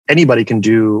anybody can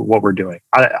do what we're doing.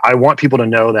 I want people to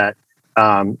know that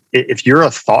if you're a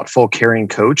thoughtful, caring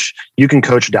coach, you can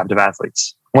coach adaptive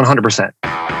athletes 100%.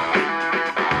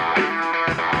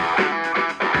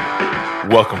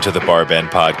 Welcome to the Barbend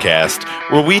Podcast,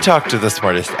 where we talk to the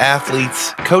smartest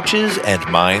athletes, coaches, and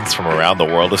minds from around the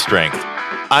world of strength.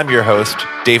 I'm your host,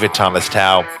 David Thomas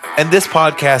Tao, and this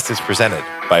podcast is presented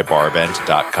by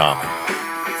Barbend.com.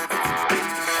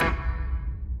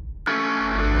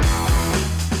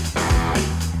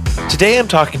 Today I'm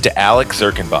talking to Alec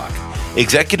Zirkenbach,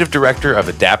 Executive Director of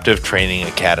Adaptive Training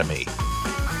Academy.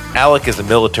 Alec is a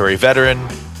military veteran,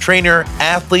 trainer,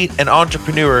 athlete, and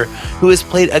entrepreneur who has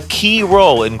played a key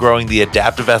role in growing the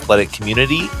adaptive athletic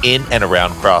community in and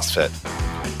around CrossFit.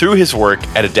 Through his work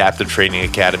at Adaptive Training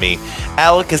Academy,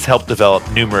 Alec has helped develop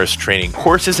numerous training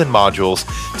courses and modules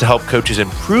to help coaches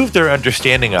improve their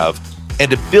understanding of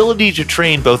and ability to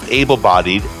train both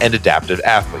able-bodied and adaptive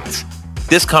athletes.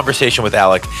 This conversation with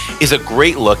Alec is a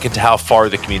great look into how far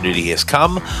the community has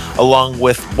come, along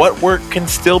with what work can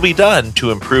still be done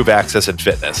to improve access and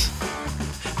fitness.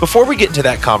 Before we get into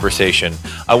that conversation,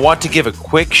 I want to give a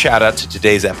quick shout out to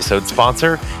today's episode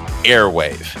sponsor,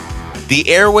 Airwave. The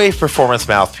Airwave Performance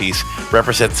Mouthpiece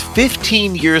represents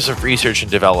 15 years of research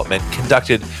and development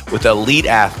conducted with elite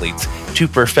athletes to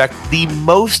perfect the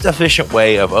most efficient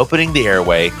way of opening the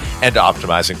airway and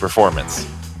optimizing performance.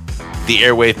 The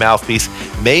Airwave Mouthpiece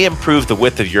may improve the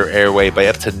width of your airway by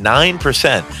up to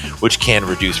 9%, which can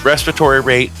reduce respiratory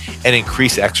rate and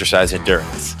increase exercise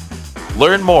endurance.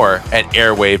 Learn more at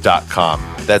airwave.com.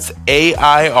 That's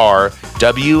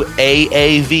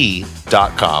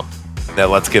AIRWAAV.com. Now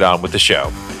let's get on with the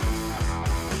show.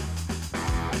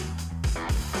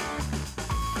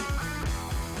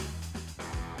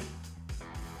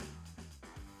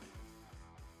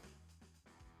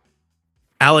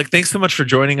 Alec, thanks so much for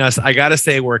joining us. I got to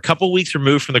say, we're a couple weeks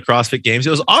removed from the CrossFit Games.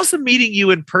 It was awesome meeting you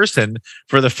in person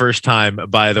for the first time,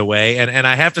 by the way. And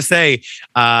I have to say,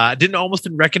 I almost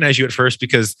didn't recognize you at first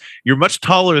because you're much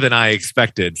taller than I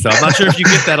expected. So I'm not sure if you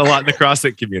get that a lot in the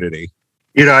CrossFit community.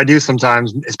 You know, I do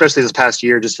sometimes, especially this past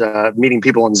year, just meeting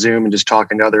people on Zoom and just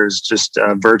talking to others just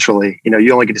virtually. You know,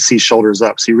 you only get to see shoulders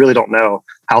up, so you really don't know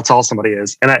how tall somebody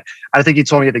is. And I think you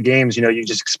told me at the games, you know, you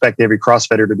just expect every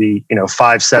CrossFitter to be,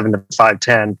 5'7" to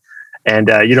 5'10", and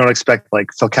you don't expect like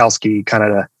Falkowski kind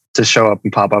of to show up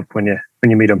and pop up when you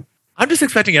meet him. I'm just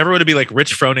expecting everyone to be like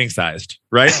Rich Froning sized,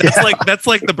 right? That's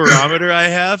like the barometer I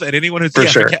have. And anyone who's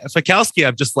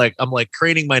Falkowski, I'm like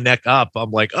craning my neck up.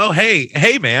 I'm like, oh,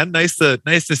 hey, man, nice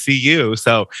to see you.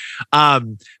 So, but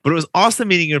it was awesome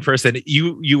meeting you in person.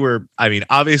 You were,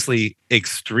 obviously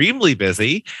extremely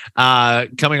busy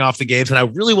coming off the games, and I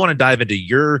really want to dive into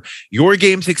your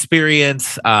games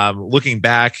experience. Looking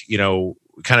back,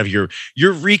 kind of your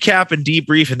recap and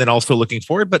debrief, and then also looking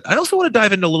forward. But I also want to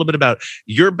dive into a little bit about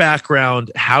your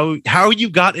background, how you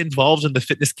got involved in the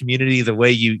fitness community the way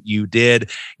you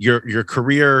did, your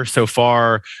career so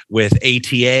far with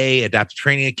ATA, Adaptive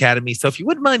Training Academy. So if you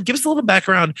wouldn't mind, give us a little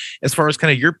background as far as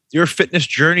kind of your fitness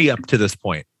journey up to this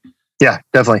point. Yeah,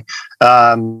 definitely.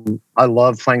 I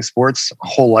love playing sports,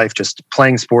 whole life, just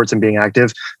playing sports and being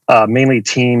active, mainly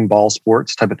team ball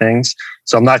sports type of things.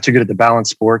 So I'm not too good at the balance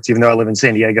sports. Even though I live in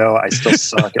San Diego, I still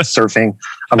suck at surfing.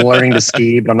 I'm learning to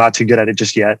ski, but I'm not too good at it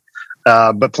just yet.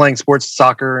 But playing sports,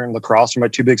 soccer and lacrosse are my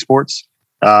two big sports.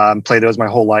 Played those my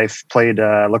whole life. Played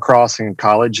lacrosse in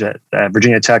college at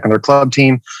Virginia Tech on their club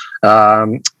team.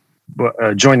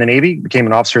 Joined the Navy, became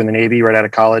an officer in the Navy right out of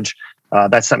college.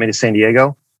 That sent me to San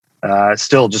Diego.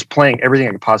 Still just playing everything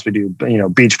I could possibly do,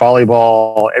 beach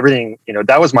volleyball, everything,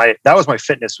 that was my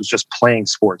fitness, was just playing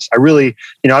sports. I really,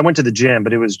 I went to the gym,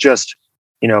 but it was just,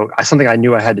 something I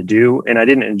knew I had to do, and I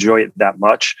didn't enjoy it that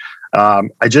much.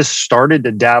 I just started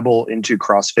to dabble into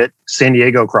CrossFit, San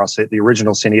Diego CrossFit, the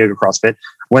original San Diego CrossFit.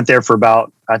 Went there for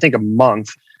about, I think, a month.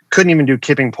 Couldn't even do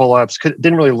kipping pull-ups.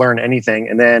 Didn't really learn anything.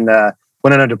 And then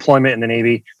went on a deployment in the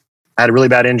Navy. I had a really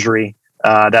bad injury.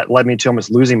 That led me to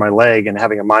almost losing my leg and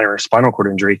having a minor spinal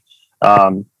cord injury.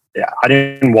 I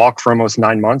didn't walk for almost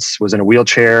 9 months, was in a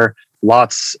wheelchair,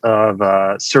 lots of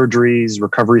surgeries,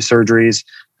 recovery surgeries.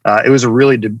 It was a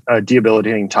really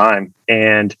debilitating time.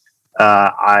 And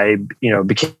I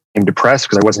became depressed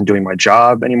because I wasn't doing my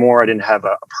job anymore. I didn't have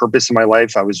a purpose in my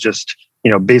life. I was just,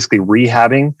 basically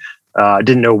rehabbing. I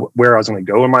didn't know where I was going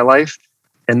to go in my life.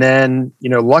 And then,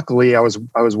 luckily I was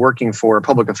working for a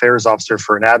public affairs officer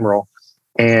for an admiral.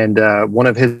 And one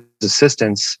of his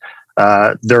assistants,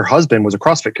 their husband was a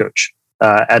CrossFit coach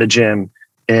at a gym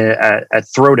at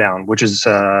Throwdown, which is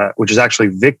actually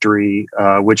Victory,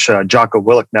 which Jocko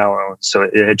Willick now owns. So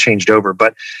it had changed over,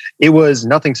 but it was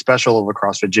nothing special of a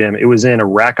CrossFit gym. It was in a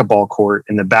racquetball court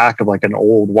in the back of like an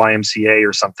old YMCA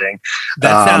or something.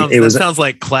 That sounds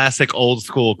like classic old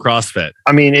school CrossFit.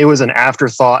 I mean, it was an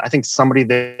afterthought. I think somebody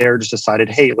there just decided,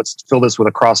 hey, let's fill this with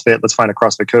a CrossFit. Let's find a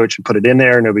CrossFit coach and put it in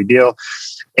there. No big deal.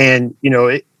 And,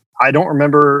 I don't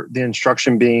remember the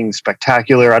instruction being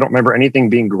spectacular. I don't remember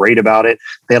anything being great about it.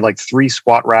 They had like 3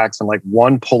 squat racks and like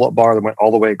 1 pull-up bar that went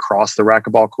all the way across the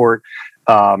racquetball court.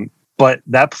 But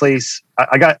that place,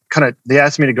 they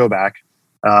asked me to go back.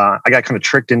 I got kind of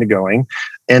tricked into going,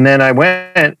 and then I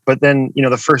went, but then,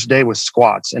 the first day was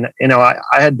squats, and, I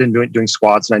had been doing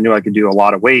squats, and I knew I could do a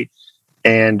lot of weight.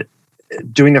 And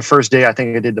doing the first day, I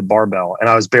think I did the barbell, and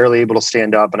I was barely able to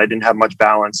stand up, and I didn't have much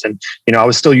balance. And, I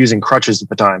was still using crutches at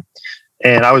the time,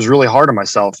 and I was really hard on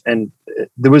myself. And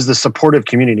there was the supportive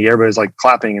community. Everybody's like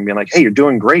clapping and being like, hey, you're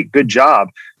doing great. Good job.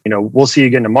 We'll see you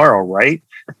again tomorrow. Right.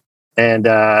 And,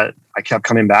 I kept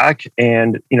coming back,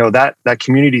 and, that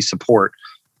community support,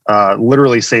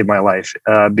 literally saved my life,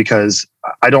 because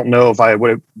I don't know if I would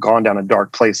have gone down a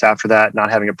dark place after that,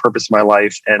 not having a purpose in my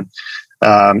life. And,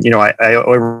 I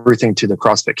owe everything to the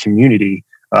CrossFit community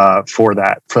for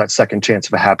that second chance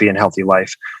of a happy and healthy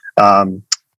life.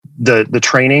 The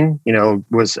training,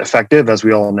 was effective, as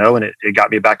we all know, and it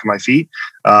got me back on my feet.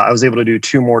 I was able to do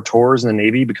 2 more tours in the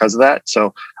Navy because of that.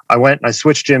 So I went and I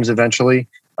switched gyms eventually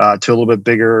to a little bit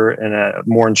bigger and a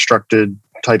more instructed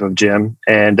type of gym,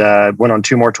 and went on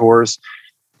 2 more tours.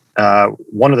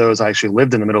 One of those, I actually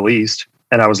lived in the Middle East,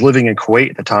 and I was living in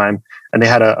Kuwait at the time, and they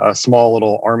had a small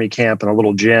little army camp and a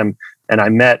little gym. And I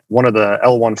met one of the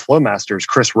L1 Flow Masters,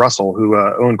 Chris Russell, who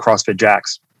owned CrossFit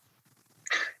Jax.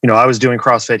 I was doing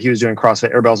CrossFit, he was doing CrossFit,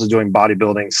 everybody else was doing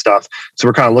bodybuilding stuff. So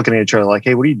we're kind of looking at each other like,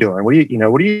 hey, what are you doing? What are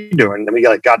you doing? And then we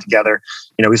got together,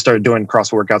 we started doing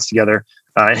CrossFit workouts together.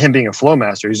 And him being a flow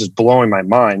master, he's just blowing my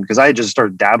mind, because I had just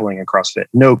started dabbling in CrossFit.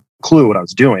 No clue what I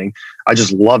was doing. I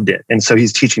just loved it. And so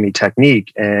he's teaching me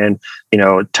technique and,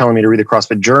 telling me to read the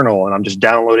CrossFit Journal. And I'm just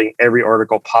downloading every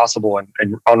article possible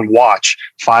and on watch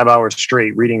 5 hours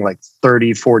straight, reading like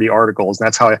 30, 40 articles. And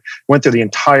that's how I went through the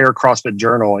entire CrossFit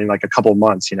Journal in like a couple of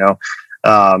months,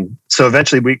 So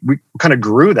eventually we kind of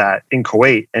grew that in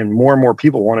Kuwait, and more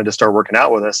people wanted to start working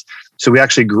out with us. So we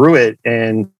actually grew it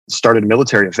and started a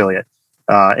military affiliate.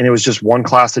 And it was just 1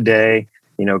 class a day.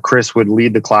 Chris would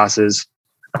lead the classes.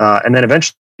 And then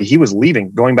eventually he was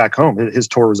leaving, going back home. His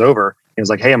tour was over. He was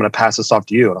like, hey, I'm going to pass this off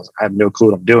to you. And I was like, I have no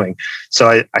clue what I'm doing. So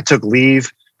I took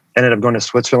leave, ended up going to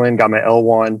Switzerland, got my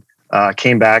L1,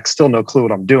 came back, still no clue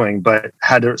what I'm doing, but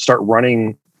had to start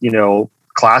running,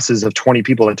 classes of 20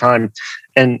 people at a time.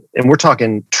 And we're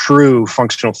talking true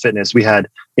functional fitness. We had,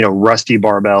 rusty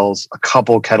barbells, a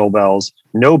couple kettlebells,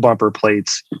 no bumper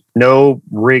plates, no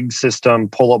rig system,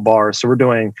 pull-up bars. So we're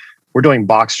doing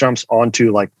box jumps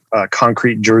onto like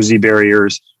concrete jersey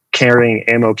barriers, carrying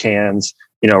ammo cans,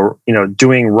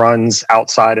 doing runs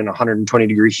outside in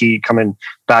 120-degree heat, coming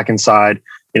back inside.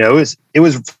 It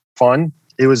was fun.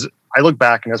 I look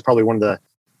back, and that's probably one of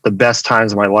the best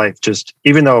times of my life. Just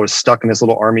even though I was stuck in this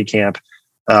little army camp,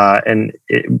 and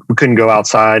we couldn't go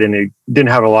outside, and it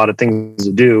didn't have a lot of things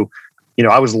to do.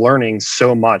 I was learning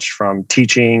so much from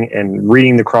teaching and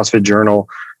reading the CrossFit Journal,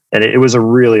 and it was a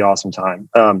really awesome time.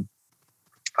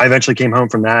 I eventually came home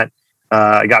from that.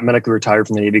 I got medically retired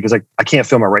from the Navy because I can't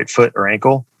feel my right foot or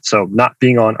ankle. So not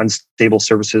being on unstable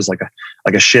surfaces like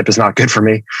a ship is not good for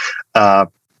me.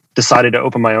 Decided to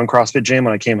open my own CrossFit gym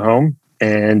when I came home,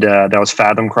 and that was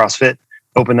Fathom CrossFit.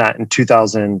 Opened that in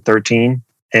 2013,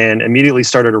 and immediately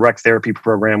started a rec therapy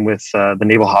program with the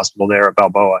Naval Hospital there at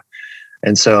Balboa.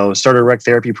 And so started a rec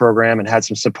therapy program and had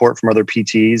some support from other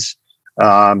PTs.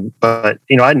 But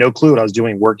I had no clue what I was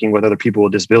doing working with other people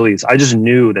with disabilities. I just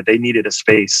knew that they needed a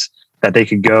space that they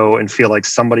could go and feel like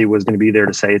somebody was going to be there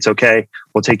to say, it's okay,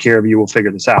 we'll take care of you, we'll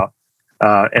figure this out.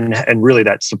 And really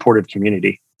that supportive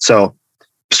community. So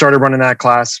started running that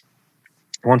class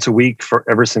once a week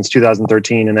ever since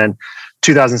 2013. And then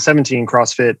 2017,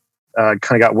 CrossFit kind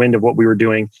of got wind of what we were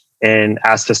doing and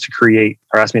asked me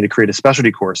to create a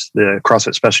specialty course, the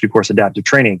CrossFit Specialty Course Adaptive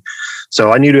Training.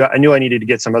 So I knew I needed to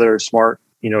get some other smart,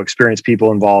 experienced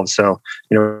people involved. So,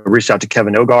 reached out to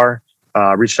Kevin Ogar,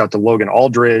 reached out to Logan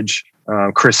Aldridge,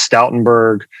 Chris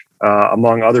Stoutenberg,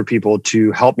 among other people,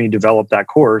 to help me develop that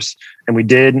course. And we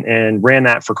did, and ran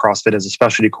that for CrossFit as a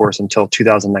specialty course until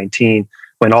 2019,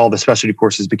 when all the specialty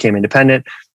courses became independent.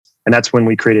 And that's when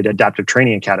we created Adaptive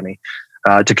Training Academy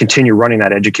to continue running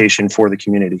that education for the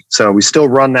community. So we still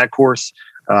run that course.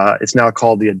 It's now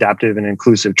called the Adaptive and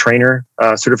Inclusive Trainer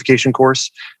certification course.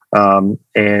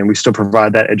 And we still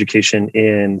provide that education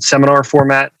in seminar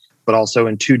format, but also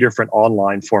in 2 different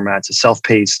online formats, a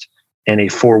self-paced and a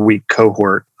 4-week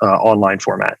cohort online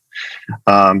format.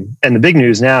 And the big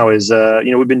news now is,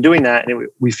 we've been doing that, and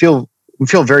we feel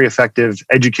very effective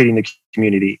educating the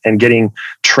community and getting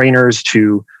trainers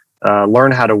to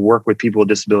learn how to work with people with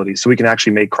disabilities, so we can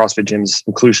actually make CrossFit gyms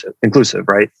inclusive,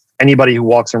 right? Anybody who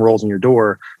walks and rolls in your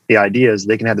door, the idea is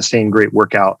they can have the same great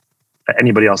workout that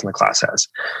anybody else in the class has.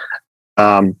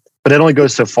 But it only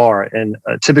goes so far. And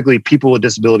typically people with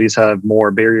disabilities have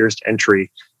more barriers to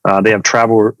entry. They have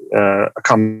travel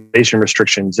accommodation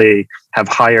restrictions. They have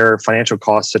higher financial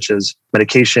costs, such as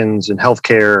medications and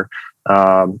healthcare,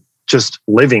 just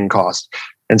living costs.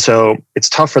 And so it's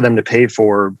tough for them to pay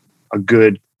for a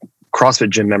good CrossFit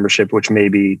gym membership, which may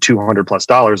be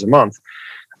 $200+ a month.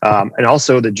 And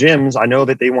also the gyms, I know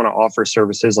that they want to offer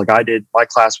services like I did. My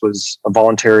class was a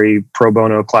voluntary pro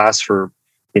bono class for,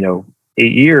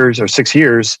 8 years or 6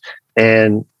 years.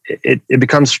 And it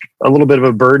becomes a little bit of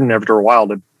a burden after a while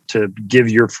to give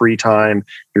your free time,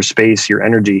 your space, your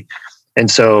energy.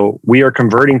 And so we are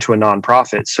converting to a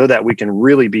nonprofit so that we can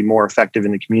really be more effective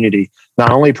in the community,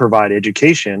 not only provide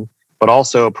education, but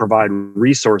also provide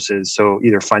resources. So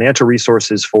either financial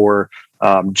resources for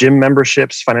gym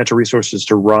memberships, financial resources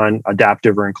to run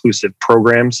adaptive or inclusive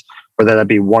programs, whether that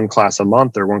be 1 class a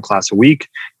month or 1 class a week,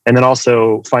 and then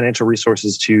also financial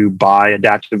resources to buy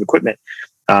adaptive equipment.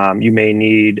 You may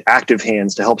need active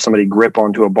hands to help somebody grip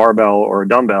onto a barbell or a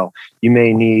dumbbell. You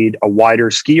may need a wider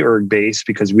ski erg base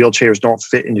because wheelchairs don't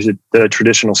fit into the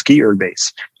traditional ski erg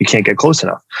base. You can't get close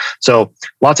enough. So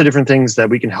lots of different things that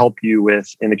we can help you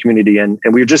with in the community. And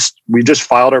we just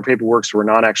filed our paperwork, so we're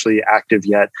not actually active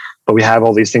yet, but we have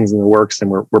all these things in the works and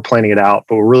we're planning it out.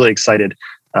 But we're really excited.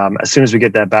 As soon as we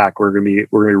get that back, we're gonna be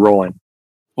rolling.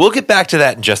 We'll get back to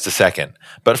that in just a second.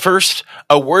 But first,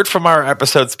 a word from our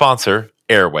episode sponsor,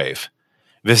 Airwave.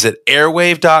 Visit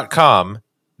airwave.com,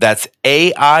 that's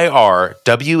AIRWAAV.com,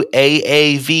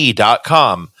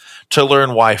 to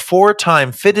learn why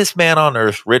 4-time fittest man on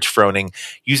earth Rich Froning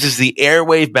uses the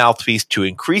Airwave mouthpiece to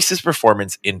increase his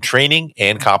performance in training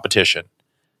and competition.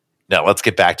 Now let's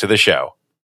get back to the show.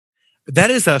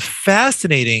 That is a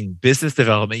fascinating business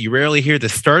development. You rarely hear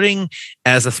this. Starting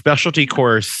as a specialty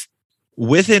course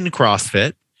within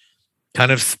CrossFit,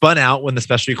 kind of spun out when the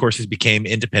specialty courses became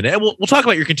independent. And we'll talk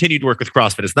about your continued work with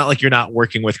CrossFit. It's not like you're not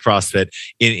working with CrossFit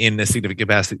in a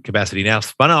significant capacity now.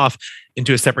 Spun off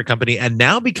into a separate company and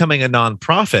now becoming a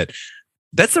nonprofit.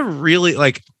 That's a really,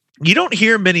 you don't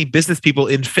hear many business people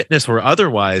in fitness or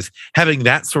otherwise having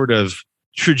that sort of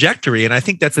trajectory. And I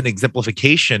think that's an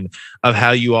exemplification of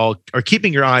how you all are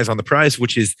keeping your eyes on the prize,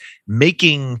 which is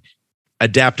making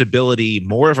adaptability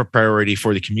more of a priority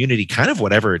for the community, kind of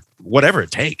whatever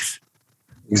it takes.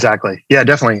 Exactly. Yeah,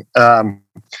 definitely. All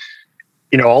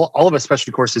of us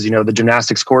specialty courses, the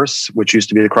gymnastics course, which used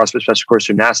to be the CrossFit specialty course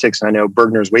gymnastics, and I know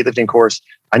Bergner's weightlifting course,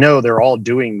 I know they're all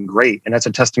doing great. And that's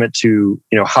a testament to,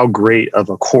 how great of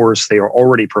a course they are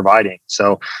already providing.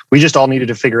 So we just all needed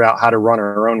to figure out how to run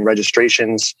our own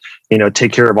registrations,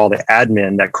 take care of all the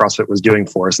admin that CrossFit was doing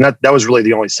for us. And that was really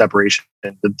the only separation,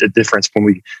 the difference when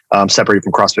we separated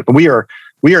from CrossFit. But we are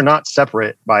not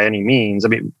separate by any means. I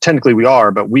mean, technically we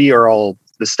are, but we are all,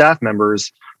 the staff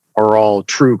members are all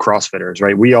true CrossFitters,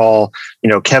 right? We all,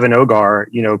 Kevin Ogar,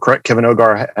 Kevin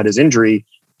Ogar had his injury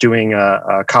doing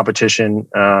a competition,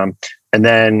 and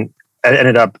then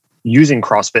ended up using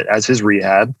CrossFit as his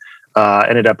rehab,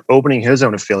 ended up opening his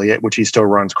own affiliate, which he still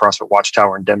runs, CrossFit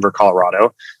Watchtower in Denver,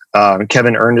 Colorado.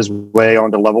 Kevin earned his way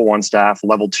onto level 1 staff,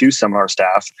 level 2 seminar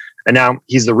staff. And now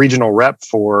he's the regional rep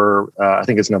for, I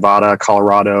think it's Nevada,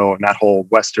 Colorado, and that whole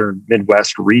Western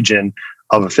Midwest region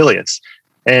of affiliates.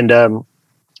 And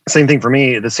same thing for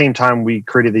me. At the same time we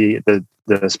created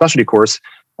the specialty course,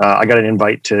 I got an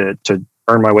invite to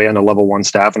earn my way on the level 1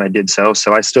 staff, and I did so.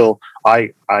 So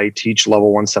I teach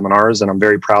level 1 seminars, and I'm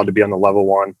very proud to be on the level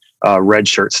 1 red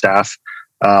shirt staff.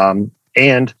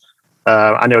 And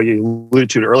I know you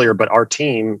alluded to it earlier, but our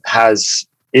team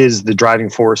is the driving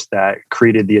force that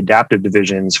created the adaptive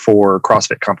divisions for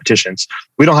CrossFit competitions.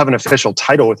 We don't have an official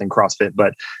title within CrossFit,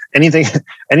 but anything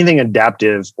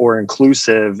adaptive or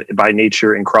inclusive by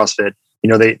nature in CrossFit,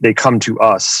 they come to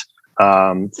us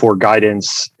for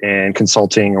guidance and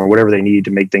consulting or whatever they need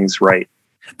to make things right.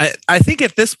 I think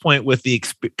at this point, with the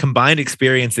combined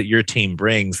experience that your team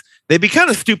brings, they'd be kind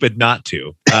of stupid not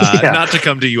to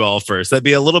come to you all first. That'd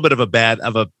be a little bit of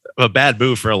a a bad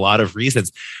move for a lot of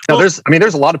reasons. No, there's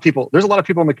a lot of people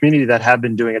in the community that have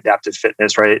been doing adaptive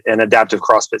fitness, right? And adaptive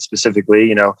CrossFit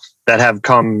specifically, that have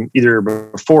come either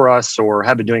before us or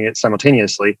have been doing it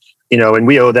simultaneously, and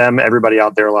we owe them, everybody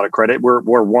out there, a lot of credit.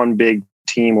 We're one big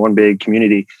team, one big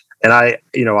community. And I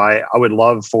would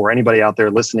love for anybody out there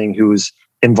listening who's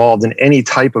involved in any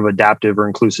type of adaptive or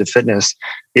inclusive fitness,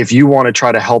 if you want to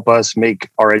try to help us make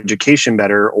our education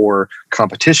better or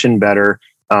competition better,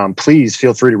 please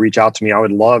feel free to reach out to me. I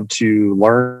would love to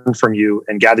learn from you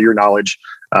and gather your knowledge.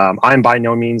 I'm by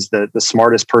no means the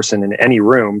smartest person in any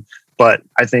room, but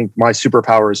I think my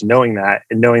superpower is knowing that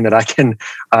and knowing that I can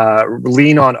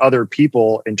lean on other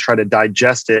people and try to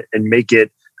digest it and make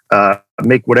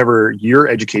whatever your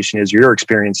education is, your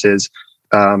experience is,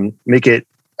 make it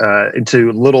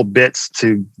into little bits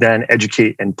to then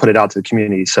educate and put it out to the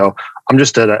community. So I'm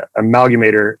just an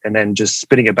amalgamator and then just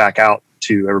spitting it back out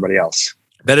to everybody else.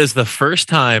 That is the first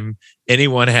time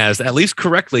anyone has at least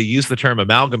correctly used the term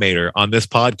amalgamator on this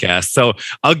podcast. So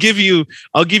I'll give you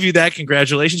that.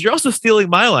 Congratulations. You're also stealing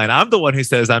my line. I'm the one who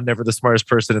says I'm never the smartest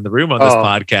person in the room on this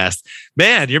podcast.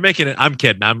 Man, you're making it. I'm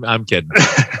kidding. I'm kidding.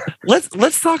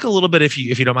 Let's talk a little bit if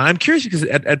you don't mind. I'm curious because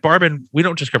at Barban, we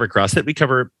don't just cover CrossFit. We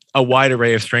cover a wide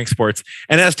array of strength sports.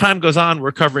 And as time goes on,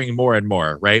 we're covering more and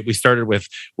more, right? We started with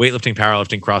weightlifting,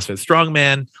 powerlifting, CrossFit,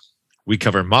 strongman. We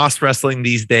cover Moss wrestling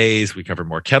these days. We cover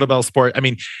more kettlebell sport. I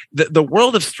mean, the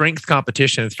world of strength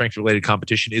competition and strength related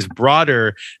competition is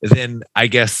broader than, I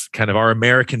guess, kind of our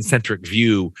American centric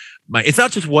view. It's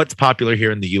not just what's popular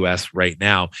here in the US right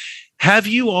now. Have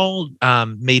you all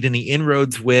made any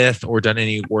inroads with or done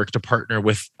any work to partner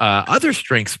with other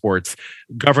strength sports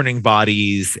governing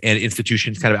bodies and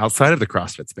institutions kind of outside of the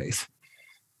CrossFit space?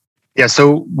 Yeah,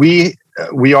 so we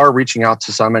are reaching out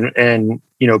to some, and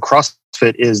CrossFit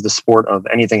is the sport of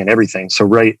anything and everything.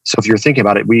 So if you're thinking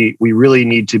about it, we really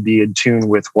need to be in tune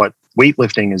with what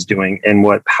weightlifting is doing and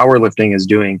what powerlifting is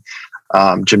doing,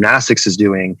 gymnastics is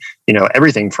doing.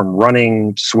 Everything from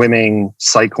running, swimming,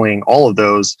 cycling, all of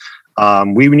those.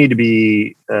 We need to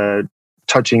be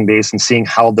touching base and seeing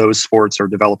how those sports are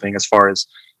developing as far as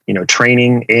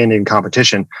training and in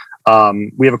competition.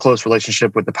 We have a close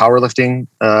relationship with the powerlifting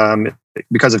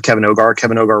because of Kevin Ogar.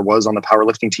 Kevin Ogar was on the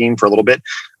powerlifting team for a little bit,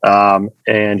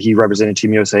 and he represented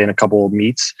Team USA in a couple of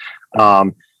meets.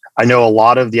 I know a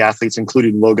lot of the athletes,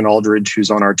 including Logan Aldridge, who's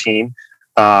on our team.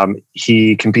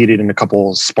 He competed in a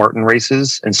couple Spartan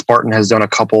races, and Spartan has done a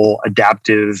couple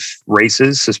adaptive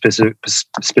races, so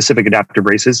specific adaptive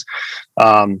races.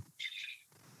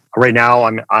 Right now,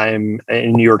 I'm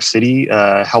in New York City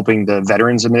helping the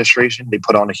Veterans Administration. They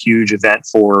put on a huge event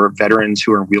for veterans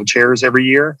who are in wheelchairs every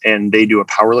year, and they do a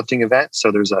powerlifting event.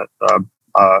 So there's an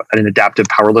adaptive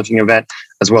powerlifting event,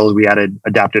 as well as we added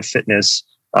adaptive fitness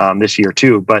this year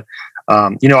too. But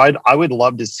I would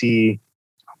love to see.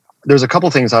 There's a couple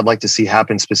things I'd like to see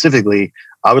happen specifically.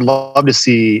 I would love to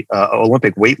see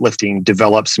Olympic weightlifting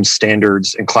develop some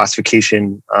standards and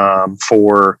classification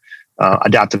for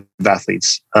adaptive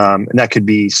athletes. And that could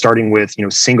be starting with,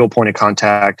 single point of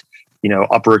contact,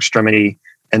 upper extremity,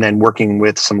 and then working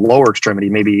with some lower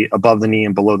extremity, maybe above the knee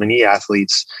and below the knee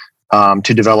athletes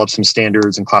to develop some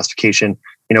standards and classification.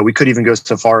 We could even go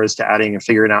so far as to adding and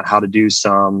figuring out how to do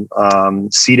some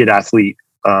seated athlete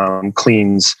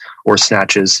cleans or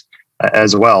snatches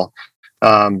as well.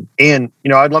 And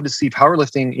I'd love to see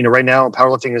powerlifting. Right now,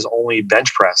 powerlifting is only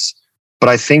bench press. But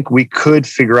I think we could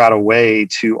figure out a way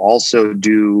to also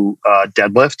do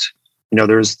deadlift.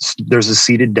 There's a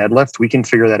seated deadlift. We can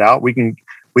figure that out. We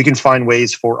can find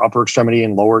ways for upper extremity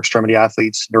and lower extremity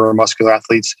athletes, neuromuscular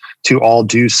athletes, to all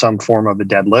do some form of a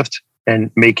deadlift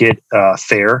and make it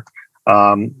fair.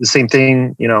 The same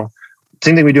thing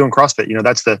we do in CrossFit.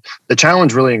 That's the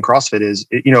challenge really in CrossFit is,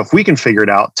 if we can figure it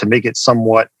out to make it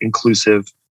somewhat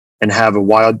inclusive and have a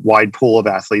wide pool of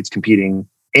athletes competing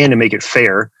and to make it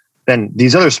fair, then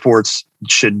these other sports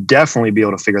should definitely be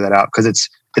able to figure that out, because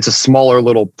it's a smaller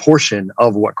little portion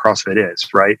of what CrossFit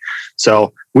is, right?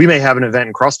 So we may have an event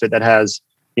in CrossFit that has,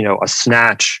 a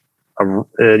snatch,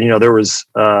 there was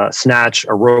a snatch,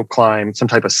 a rope climb, some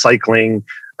type of cycling,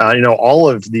 all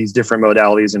of these different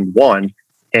modalities in one,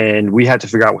 and we had to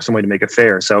figure out some way to make it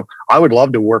fair. So I would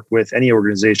love to work with any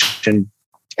organization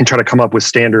and try to come up with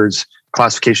standards,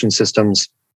 classification systems,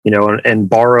 and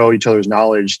borrow each other's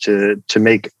knowledge to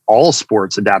make all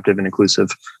sports adaptive and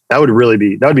inclusive. That would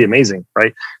be amazing,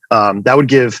 right? That would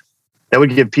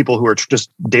give people who are just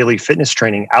daily fitness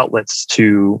training outlets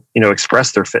to,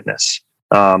 express their fitness.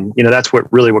 That's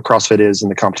what CrossFit is in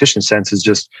the competition sense, is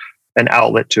just an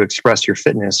outlet to express your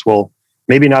fitness. Well,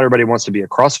 maybe not everybody wants to be a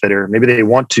CrossFitter. Maybe they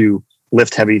want to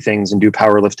lift heavy things and do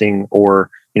powerlifting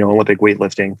or Olympic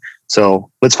weightlifting.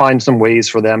 So let's find some ways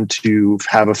for them to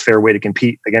have a fair way to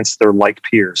compete against their like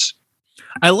peers.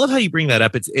 I love how you bring that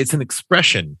up. It's an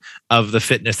expression of the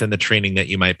fitness and the training that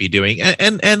you might be doing.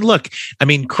 And look, I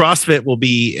mean, CrossFit will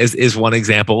be is one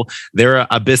example. They're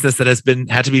a business that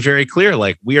had to be very clear.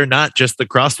 Like, we are not just the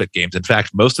CrossFit Games. In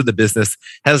fact, most of the business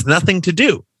has nothing to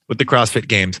do with the CrossFit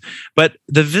Games. But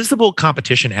the visible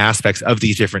competition aspects of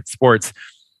these different sports,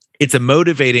 it's a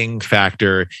motivating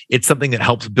factor. It's something that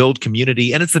helps build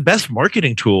community, and it's the best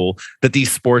marketing tool that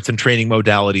these sports and training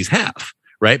modalities have.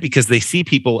 Right? Because they see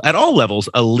people at all levels,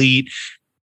 elite,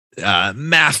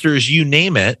 masters, you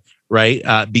name it, right?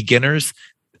 Beginners,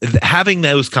 having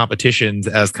those competitions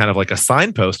as kind of like a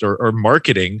signpost or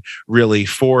marketing really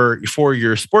for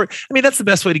your sport. I mean, that's the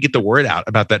best way to get the word out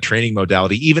about that training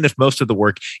modality, even if most of the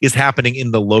work is happening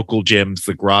in the local gyms,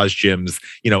 the garage gyms,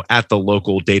 at the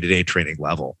local day-to-day training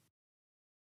level.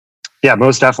 Yeah,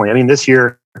 most definitely. I mean, this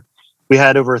year, we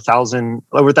had over 1,000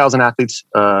 athletes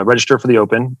register for the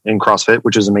Open in CrossFit,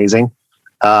 which is amazing.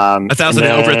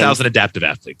 1,000 adaptive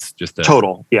athletes,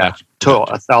 total. Yeah, total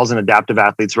 1,000 adaptive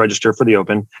athletes register for the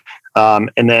Open,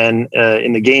 and then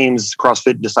in the games,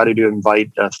 CrossFit decided to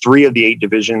invite 3 of the 8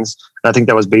 divisions. I think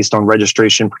that was based on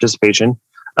registration participation,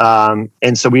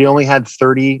 and so we only had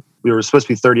 30. We were supposed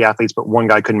to be 30 athletes, but one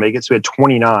guy couldn't make it, so we had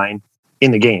 29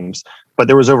 in the games. But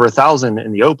there was over 1,000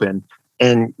 in the Open.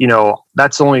 And,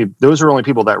 those are only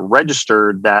people that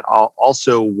registered that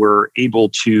also were able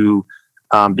to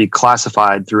be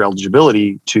classified through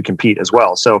eligibility to compete as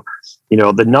well. So,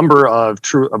 the number of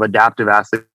adaptive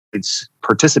athletes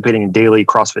participating in daily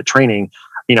CrossFit training,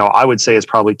 I would say is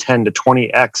probably 10 to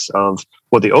 20x of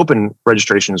what the Open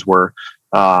registrations were.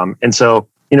 And so,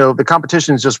 the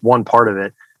competition is just one part of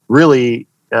it. Really,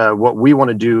 what we want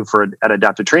to do at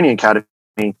Adaptive Training Academy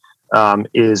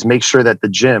is make sure that the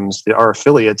gyms, our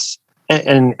affiliates,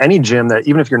 and any gym that,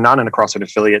 even if you're not in a CrossFit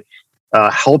affiliate,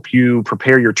 help you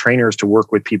prepare your trainers to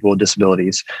work with people with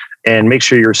disabilities, and make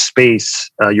sure your space,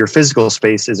 your physical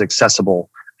space, is accessible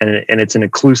and it's an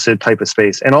inclusive type of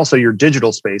space. And also your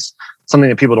digital space, something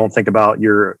that people don't think about.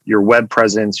 Your web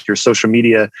presence, your social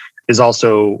media is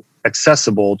also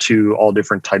accessible to all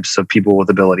different types of people with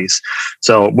abilities.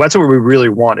 So that's what we really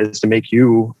want, is to make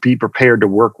you be prepared to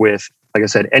work with, like I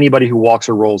said, anybody who walks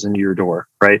or rolls into your door,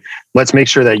 right? Let's make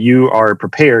sure that you are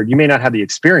prepared. You may not have the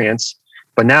experience,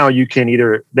 but now you can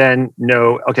either then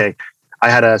know, okay, I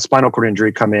had a spinal cord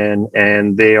injury come in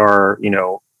and they are,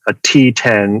 a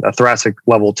T10, a thoracic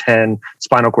level 10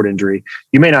 spinal cord injury.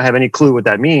 You may not have any clue what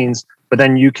that means, but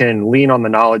then you can lean on the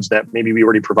knowledge that maybe we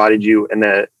already provided you and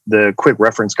the quick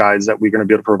reference guides that we're going to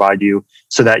be able to provide you,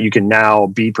 so that you can now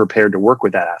be prepared to work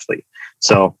with that athlete.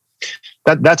 So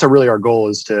that's really our goal,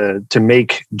 is to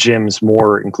make gyms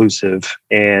more inclusive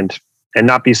and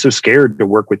not be so scared to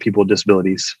work with people with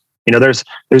disabilities. There's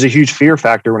a huge fear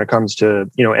factor when it comes to,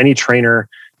 any trainer.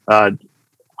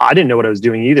 I didn't know what I was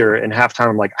doing either. And halftime,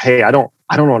 I'm like, hey, I don't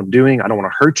know what I'm doing. I don't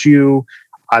want to hurt you.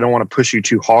 I don't want to push you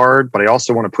too hard, but I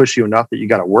also want to push you enough that you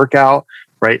got to work out,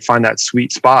 right? Find that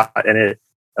sweet spot. And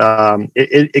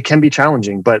it can be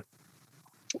challenging, but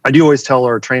I do always tell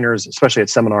our trainers, especially at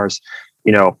seminars,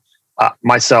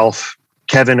 myself,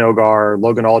 Kevin Ogar,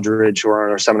 Logan Aldridge, who are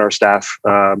on our seminar staff,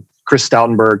 Chris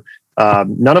Stoutenberg,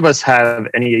 none of us have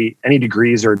any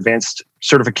degrees or advanced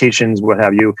certifications, what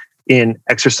have you, in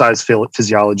exercise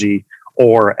physiology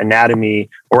or anatomy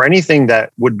or anything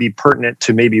that would be pertinent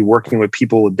to maybe working with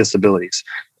people with disabilities.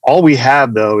 All we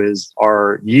have, though, is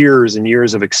our years and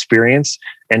years of experience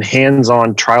and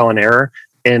hands-on trial and error,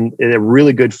 and a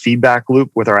really good feedback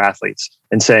loop with our athletes,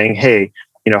 and saying, hey,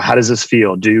 how does this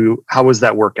feel? How was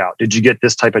that workout? Did you get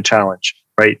this type of challenge,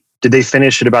 right? Did they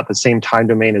finish at about the same time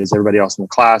domain as everybody else in the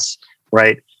class,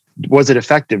 right? Was it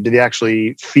effective? Did they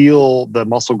actually feel the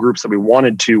muscle groups that we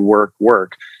wanted to work? One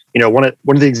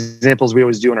of the examples we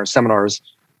always do in our seminars,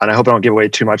 and I hope I don't give away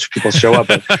too much if people show up,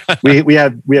 but we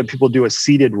have people do a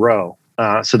seated row.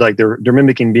 So like they're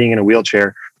mimicking being in a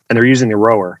wheelchair, and they're using the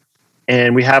rower.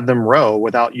 And we have them row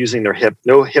without using their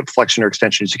no hip flexion or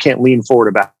extensions. You can't lean forward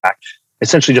or back.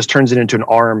 Essentially just turns it into an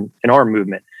arm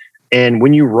movement. And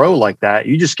when you row like that,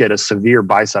 you just get a severe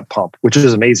bicep pump, which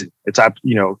is amazing. It's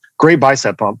great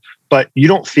bicep pump, but you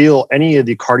don't feel any of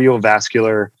the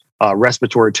cardiovascular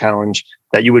respiratory challenge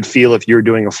that you would feel if you're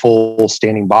doing a full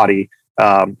standing body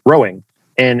rowing.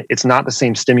 And it's not the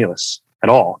same stimulus at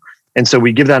all. And so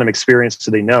we give them an experience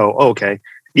so they know, okay,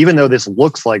 even though this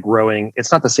looks like rowing,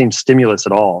 it's not the same stimulus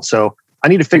at all. So I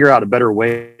need to figure out a better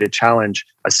way to challenge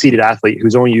a seated athlete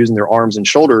who's only using their arms and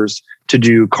shoulders to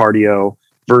do cardio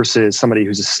versus somebody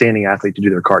who's a standing athlete to do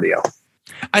their cardio.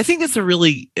 I think it's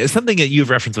something that you've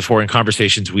referenced before in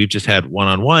conversations we've just had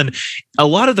one-on-one. A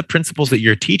lot of the principles that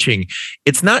you're teaching,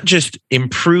 it's not just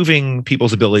improving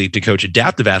people's ability to coach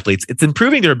adaptive athletes, it's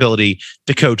improving their ability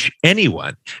to coach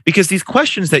anyone. Because these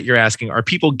questions that you're asking, are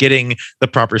people getting the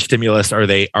proper stimulus? Are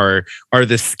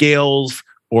the scales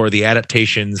or the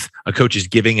adaptations a coach is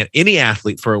giving any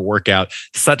athlete for a workout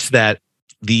such that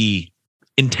the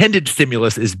intended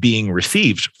stimulus is being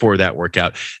received for that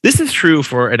workout? This is true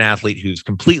for an athlete who's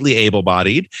completely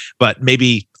able-bodied, but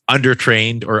maybe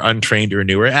undertrained or untrained or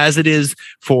newer, as it is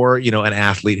for, an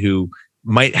athlete who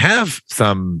might have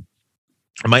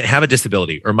a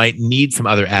disability or might need some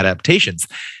other adaptations.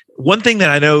 One thing that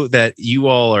I know that you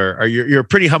all you're a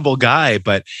pretty humble guy,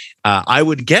 but I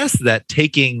would guess that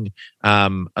taking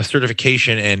a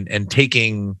certification and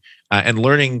taking and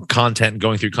learning content and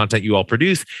going through content you all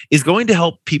produce is going to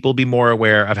help people be more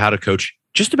aware of how to coach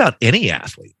just about any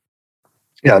athlete.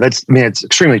 Yeah, it's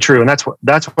extremely true. And that's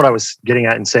what I was getting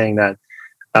at in saying that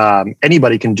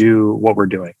anybody can do what we're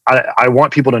doing. I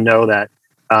want people to know that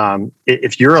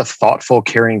if you're a thoughtful,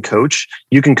 caring coach,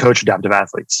 you can coach adaptive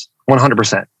athletes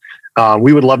 100%.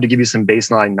 We would love to give you some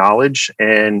baseline knowledge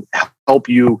and help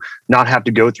you not have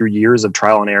to go through years of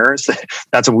trial and errors.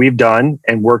 That's what we've done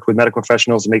and worked with medical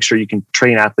professionals to make sure you can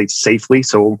train athletes safely.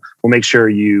 So we'll make sure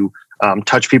you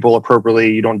touch people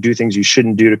appropriately. You don't do things you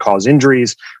shouldn't do to cause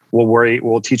injuries.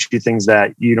 We'll teach you things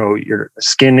that, your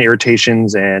skin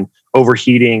irritations and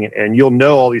overheating, and you'll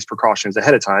know all these precautions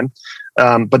ahead of time.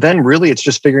 But then really it's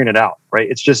just figuring it out, right?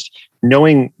 It's just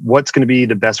knowing what's going to be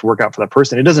the best workout for that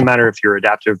person. It doesn't matter if you're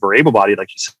adaptive or able-bodied, like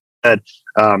you said.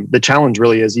 The challenge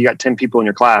really is you got 10 people in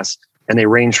your class and they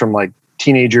range from like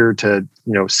teenager to,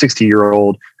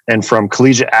 60-year-old, and from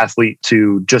collegiate athlete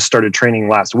to just started training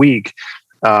last week.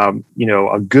 A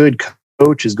good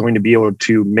coach is going to be able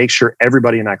to make sure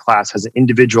everybody in that class has an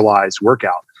individualized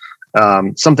workout.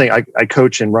 Something I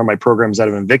coach and run my programs out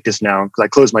of Invictus now, because I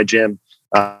closed my gym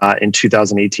in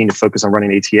 2018 to focus on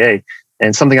running ATA.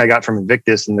 And something I got from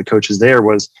Invictus and the coaches there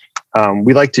was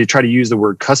we like to try to use the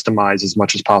word customize as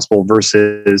much as possible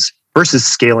versus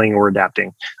scaling or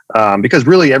adapting. Because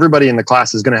really everybody in the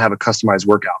class is going to have a customized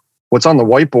workout. What's on the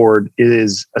whiteboard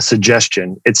is a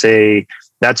suggestion.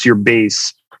 That's your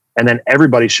base. And then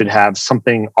everybody should have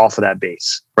something off of that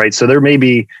base, right? So there may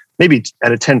be maybe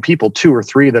out of 10 people, 2 or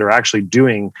 3 that are actually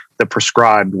doing the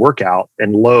prescribed workout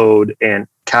and load and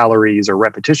calories or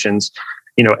repetitions.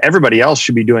 Everybody else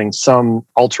should be doing some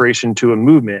alteration to a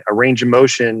movement, a range of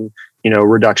motion,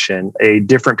 reduction, a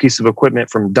different piece of equipment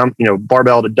from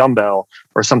barbell to dumbbell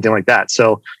or something like that.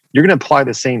 So you're going to apply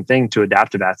the same thing to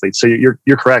adaptive athletes. So you're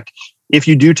correct. If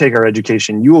you do take our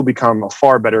education, you will become a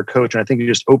far better coach. And I think it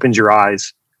just opens your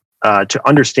eyes to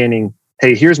understanding,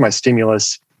 hey, here's my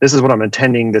stimulus. This is what I'm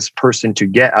intending this person to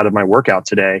get out of my workout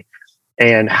today.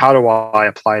 And how do I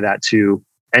apply that to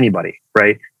anybody,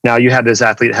 right? Now you have this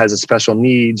athlete that has a special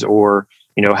needs or,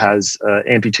 has an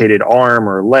amputated arm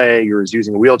or leg or is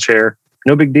using a wheelchair.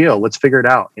 No big deal. Let's figure it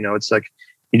out. It's like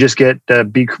you just get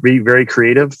be very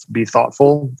creative, be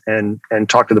thoughtful, and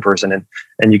talk to the person,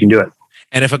 and you can do it.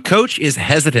 And if a coach is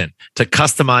hesitant to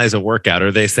customize a workout,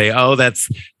 or they say, "Oh,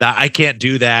 I can't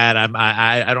do that.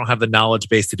 I don't have the knowledge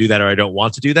base to do that, or I don't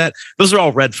want to do that," those are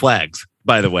all red flags,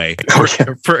 by the way,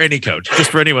 for any coach,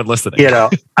 just for anyone listening.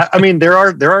 I mean, there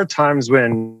are times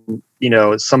when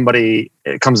somebody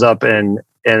comes up and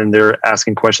they're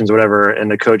asking questions, or whatever,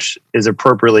 and the coach can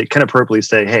appropriately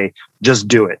say, "Hey, just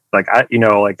do it." Like I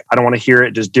don't want to hear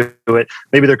it. Just do it.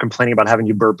 Maybe they're complaining about having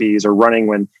to do burpees or running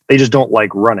when they just don't like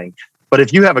running. But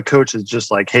if you have a coach that's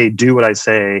just like, "Hey, do what I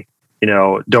say,"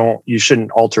 you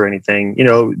shouldn't alter anything.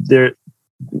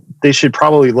 They should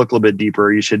probably look a little bit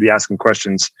deeper. You should be asking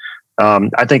questions.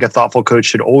 I think a thoughtful coach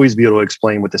should always be able to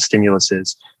explain what the stimulus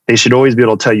is. They should always be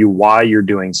able to tell you why you're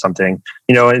doing something.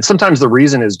 And sometimes the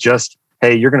reason is just,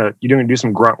 hey, you're going to do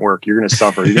some grunt work. You're going to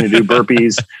suffer. You're going to do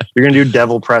burpees. You're going to do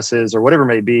devil presses or whatever it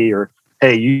may be. Or,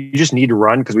 hey, you just need to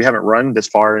run because we haven't run this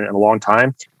far in a long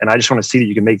time. And I just want to see that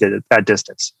you can make that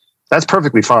distance. That's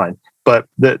perfectly fine. But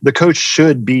the coach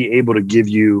should be able to give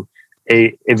you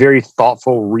a very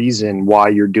thoughtful reason why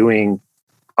you're doing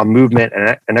a movement,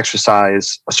 an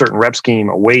exercise, a certain rep scheme,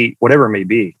 a weight, whatever it may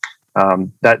be.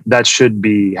 That should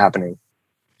be happening.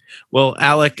 Well,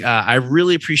 Alec, I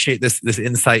really appreciate this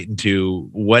insight into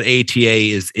what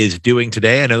ATA is doing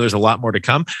today. I know there's a lot more to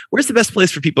come. Where's the best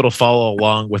place for people to follow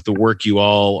along with the work you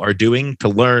all are doing, to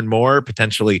learn more,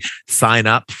 potentially sign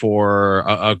up for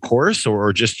a course,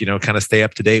 or just kind of stay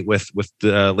up to date with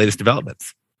the latest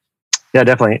developments? Yeah,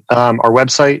 definitely. Our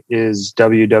website is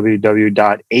www.ata.fit.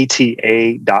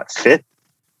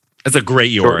 That's a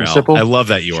great URL. Short and simple. I love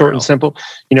that URL. Short and simple.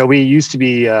 We used to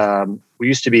be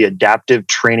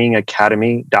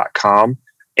adaptivetrainingacademy.com.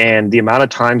 And the amount of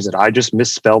times that I just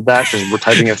misspelled that because we're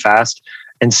typing it fast,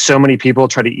 and so many people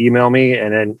try to email me,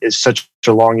 and then it's such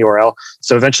a long URL.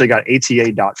 So eventually got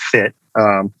ata.fit.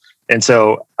 And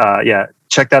so,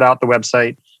 check that out, the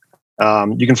website.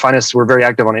 You can find us. We're very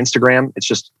active on Instagram. It's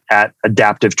just at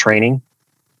Adaptive Training.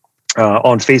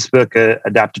 On Facebook,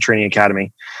 Adaptive Training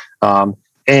Academy.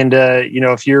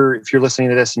 If you're listening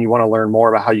to this and you want to learn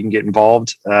more about how you can get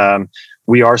involved,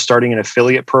 we are starting an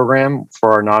affiliate program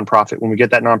for our nonprofit when we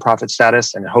get that nonprofit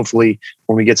status, and hopefully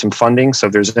when we get some funding. So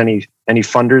if there's any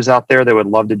funders out there that would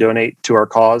love to donate to our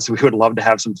cause, we would love to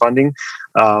have some funding.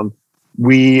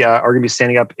 We are going to be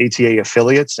standing up ATA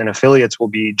affiliates, and affiliates will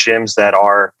be gyms that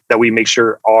we make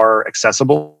sure are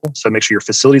accessible. So make sure your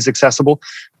facility is accessible.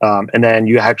 And then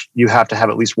you have to have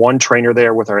at least one trainer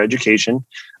there with our education.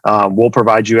 We'll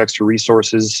provide you extra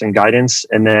resources and guidance,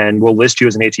 and then we'll list you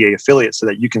as an ATA affiliate so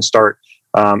that you can start,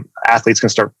 athletes can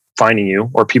start finding you,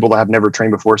 or people that have never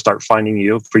trained before start finding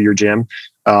you for your gym.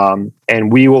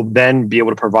 And we will then be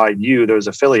able to provide you, those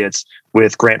affiliates,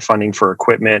 with grant funding for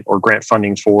equipment or grant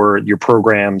funding for your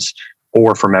programs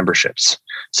or for memberships.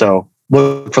 So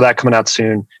look for that coming out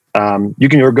soon. You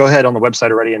can go ahead on the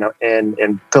website already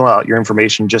and fill out your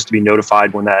information just to be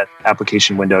notified when that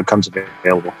application window comes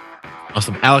available.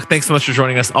 Awesome. Alec, thanks so much for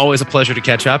joining us. Always a pleasure to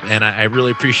catch up. And I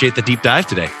really appreciate the deep dive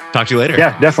today. Talk to you later.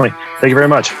 Yeah, definitely. Thank you very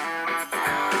much.